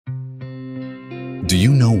Do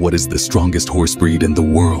you know what is the strongest horse breed in the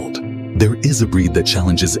world? There is a breed that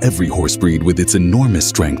challenges every horse breed with its enormous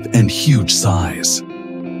strength and huge size.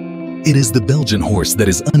 It is the Belgian horse that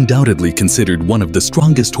is undoubtedly considered one of the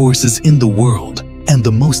strongest horses in the world and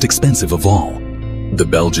the most expensive of all. The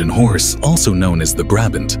Belgian horse, also known as the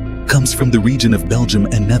Brabant, comes from the region of Belgium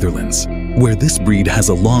and Netherlands, where this breed has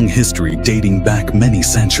a long history dating back many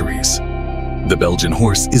centuries. The Belgian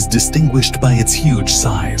horse is distinguished by its huge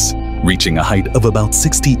size, reaching a height of about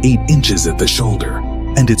 68 inches at the shoulder,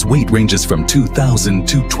 and its weight ranges from 2,000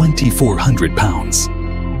 to 2,400 pounds.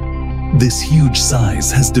 This huge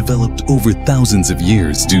size has developed over thousands of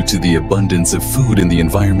years due to the abundance of food in the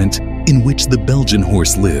environment in which the Belgian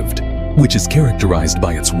horse lived, which is characterized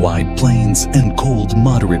by its wide plains and cold,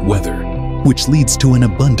 moderate weather, which leads to an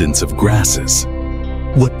abundance of grasses.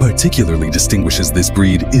 What particularly distinguishes this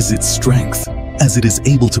breed is its strength, as it is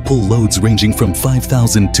able to pull loads ranging from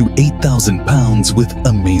 5,000 to 8,000 pounds with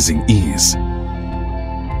amazing ease.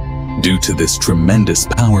 Due to this tremendous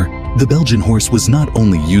power, the Belgian horse was not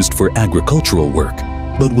only used for agricultural work,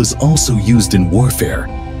 but was also used in warfare,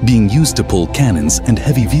 being used to pull cannons and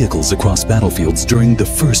heavy vehicles across battlefields during the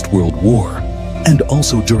First World War. And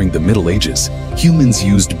also during the Middle Ages, humans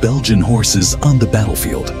used Belgian horses on the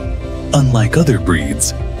battlefield. Unlike other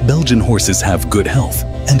breeds, Belgian horses have good health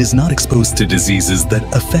and is not exposed to diseases that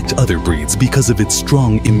affect other breeds because of its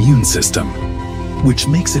strong immune system, which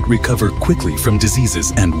makes it recover quickly from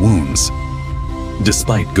diseases and wounds.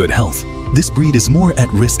 Despite good health, this breed is more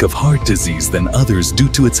at risk of heart disease than others due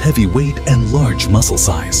to its heavy weight and large muscle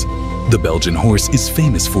size. The Belgian horse is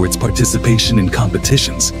famous for its participation in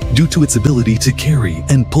competitions due to its ability to carry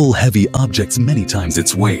and pull heavy objects many times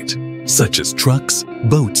its weight, such as trucks,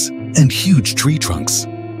 boats, and huge tree trunks.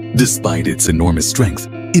 Despite its enormous strength,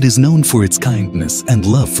 it is known for its kindness and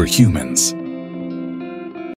love for humans.